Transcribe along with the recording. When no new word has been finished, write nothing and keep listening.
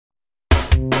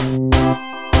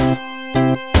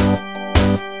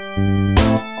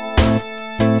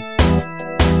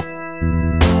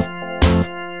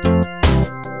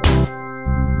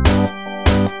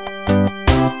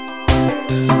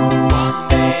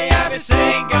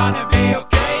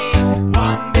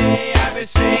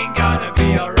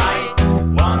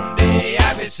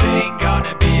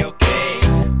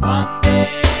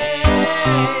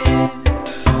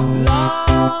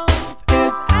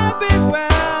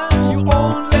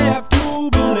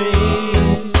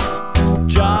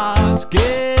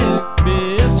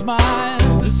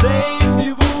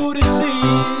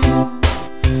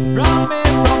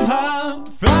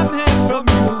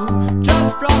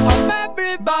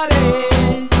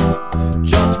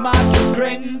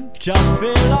Just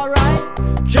feel alright,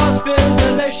 just feel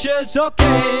delicious,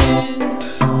 okay.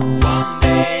 One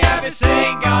day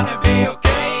everything gonna be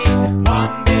okay.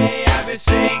 One day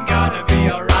everything gonna be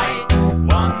alright.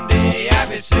 One day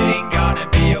everything gonna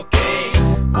be okay.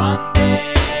 One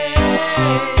day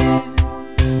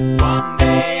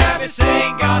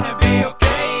everything gonna be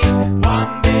okay.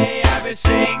 One day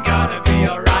everything gonna be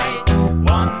alright.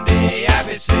 One day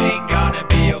everything gonna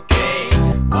be okay.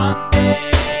 One day.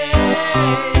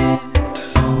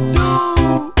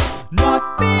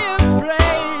 Not be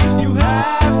afraid, you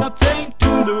have nothing to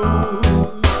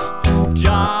lose.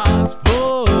 Just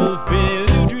fulfill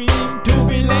your dream. To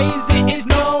be lazy is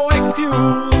no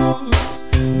excuse.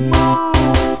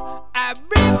 Move,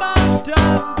 every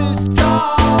mountain, this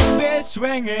storm is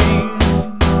swinging.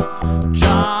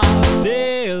 Just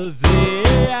deals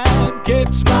it and keep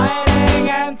smiling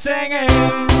and singing.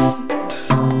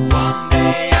 One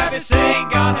day everything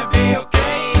gonna be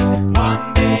okay.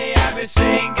 One day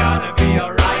everything gonna be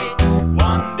alright.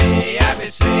 One day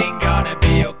everything gonna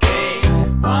be okay.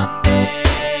 One day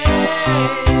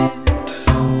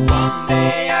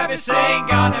everything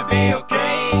gonna be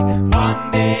okay.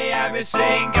 One day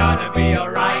everything gonna be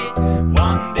alright.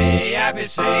 One day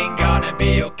everything gonna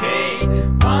be okay.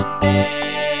 One day.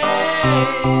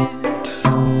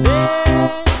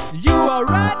 You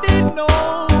already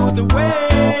know the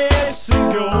way to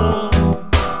go.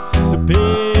 The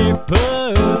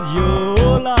people you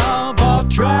love are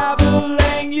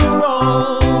traveling your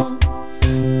own.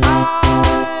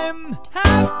 I'm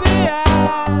happy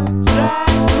and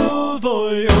thankful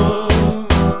for your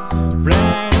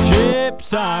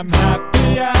friendships. I'm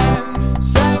happy and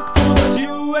thankful that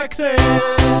you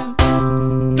exist.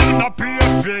 Do not be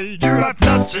afraid, you have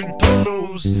nothing to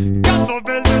lose. Just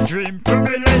fulfill your dream, to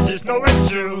be lazy is no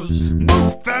excuse.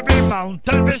 Move every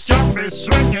mountain, be strong, be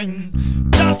swinging.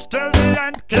 Just till the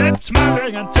end, keep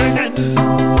smiling and singing.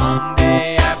 One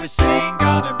day everything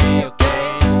gonna be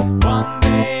okay. One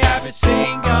day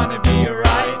everything gonna be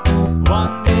alright.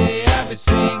 One day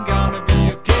everything gonna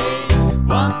be okay.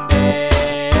 One day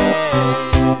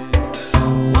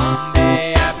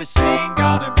everything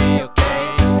gonna be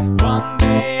okay. One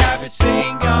day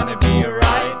everything gonna be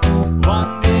alright.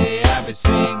 One day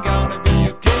everything gonna be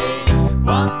okay.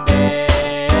 One day.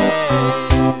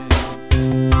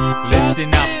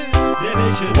 Listen up.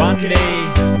 One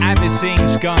day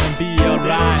everything's gonna be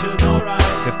alright.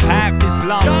 The path is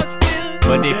long,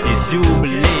 but if you do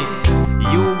believe,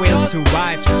 you will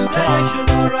survive the storm.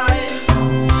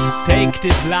 Take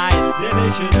this light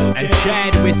and share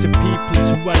it with the people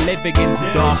who are living in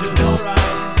the darkness.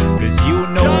 Cause you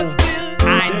know,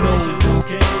 I know,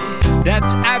 that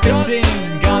everything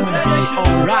gonna be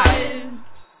alright.